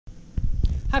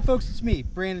Hi folks, it's me,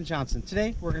 Brandon Johnson.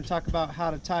 Today we're going to talk about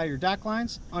how to tie your dock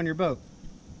lines on your boat.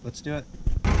 Let's do it.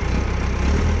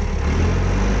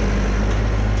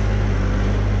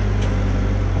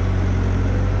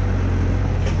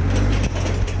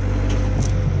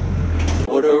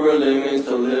 What it really means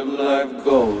to live life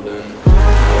golden.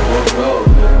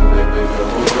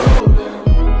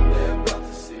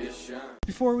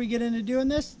 Before we get into doing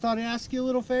this, thought I'd ask you a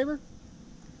little favor.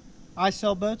 I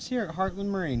sell boats here at Heartland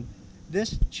Marine.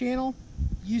 This channel,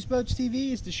 Used Boats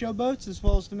TV, is to show boats as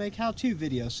well as to make how-to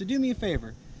videos. So do me a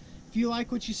favor. If you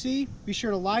like what you see, be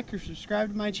sure to like or subscribe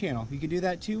to my channel. You can do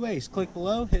that two ways. Click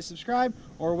below, hit subscribe,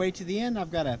 or wait to the end. I've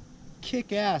got a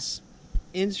kick-ass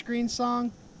in-screen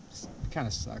song. Kind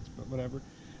of sucks, but whatever.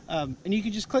 And you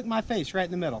can just click my face right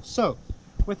in the middle. So,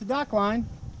 with the dock line,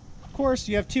 of course,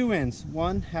 you have two ends.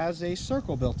 One has a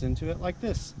circle built into it like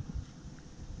this.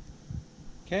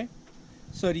 Okay?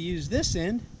 So to use this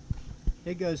end,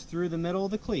 it goes through the middle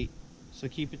of the cleat. So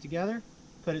keep it together,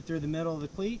 put it through the middle of the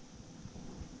cleat.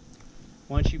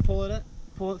 Once you pull it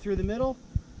through the middle,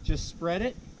 just spread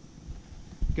it,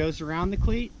 goes around the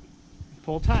cleat,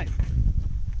 pull tight.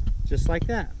 Just like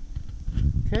that.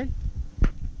 Okay?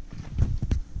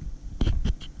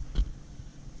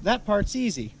 That part's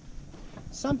easy.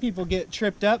 Some people get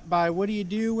tripped up by what do you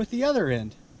do with the other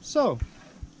end. So,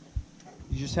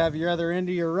 you just have your other end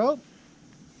of your rope,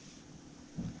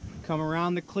 come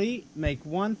around the cleat, make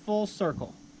one full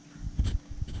circle.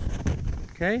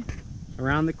 Okay?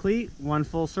 Around the cleat, one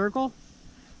full circle.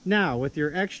 Now, with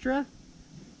your extra,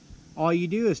 all you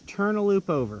do is turn a loop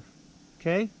over.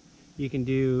 Okay? You can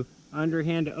do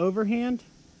underhand to overhand,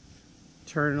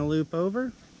 turn a loop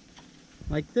over,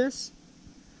 like this,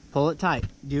 pull it tight.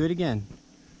 Do it again.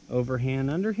 Overhand,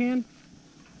 underhand,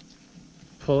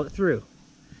 pull it through.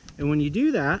 And when you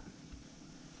do that,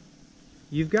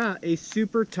 you've got a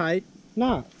super tight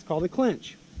knot. It's called a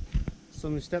clinch. So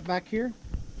I'm going to step back here.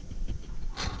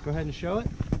 Go ahead and show it.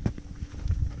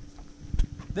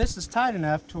 This is tight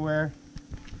enough to where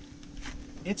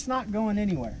it's not going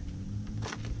anywhere.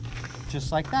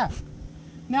 Just like that.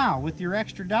 Now, with your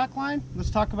extra dock line, let's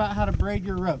talk about how to braid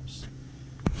your ropes.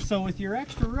 So with your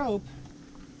extra rope,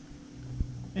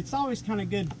 it's always kind of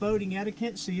good boating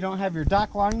etiquette so you don't have your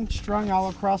dock line strung all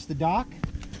across the dock.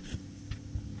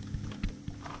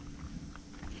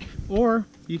 Or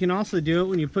you can also do it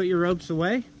when you put your ropes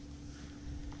away.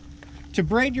 To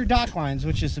braid your dock lines,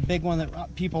 which is a big one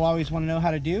that people always want to know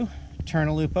how to do, turn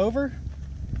a loop over.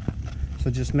 So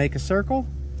just make a circle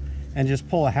and just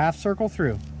pull a half circle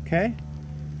through, okay?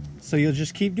 So you'll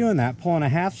just keep doing that, pulling a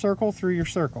half circle through your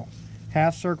circle,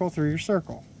 half circle through your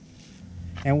circle.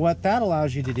 And what that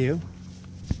allows you to do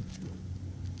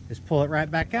is pull it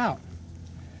right back out.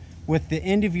 With the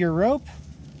end of your rope,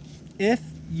 if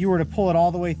you were to pull it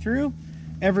all the way through,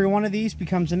 every one of these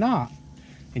becomes a knot.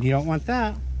 And you don't want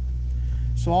that.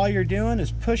 So all you're doing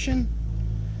is pushing.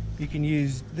 You can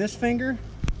use this finger,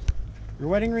 your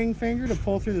wedding ring finger, to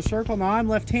pull through the circle. Now I'm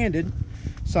left-handed,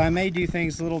 so I may do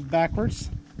things a little backwards.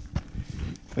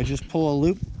 But just pull a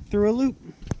loop through a loop,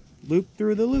 loop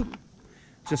through the loop,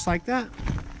 just like that.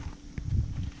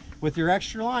 With your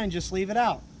extra line, just leave it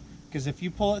out, because if you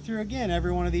pull it through again,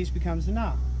 every one of these becomes a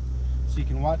knot. So you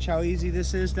can watch how easy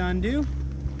this is to undo.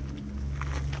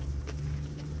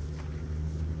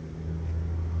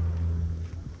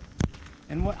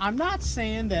 And what I'm not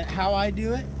saying that how I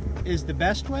do it is the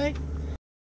best way.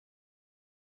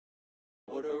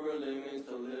 What it really means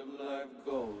to live life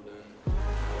golden.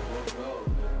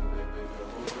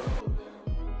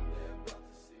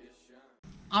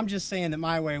 I'm just saying that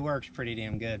my way works pretty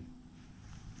damn good.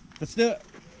 Let's do it.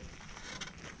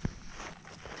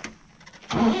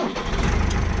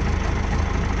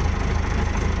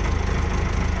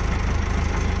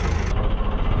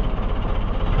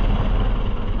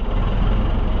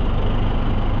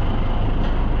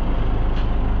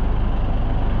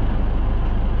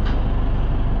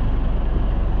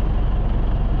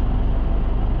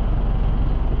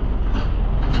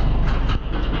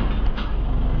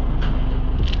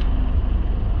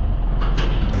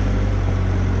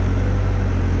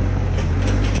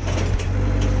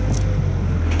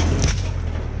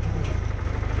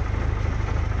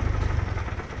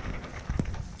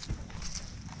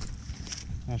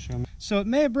 I'll show them. So it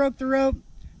may have broke the rope,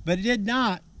 but it did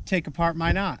not take apart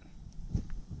my knot.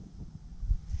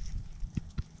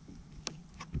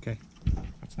 Okay,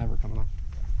 that's never coming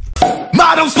off.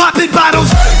 Models popping bottles.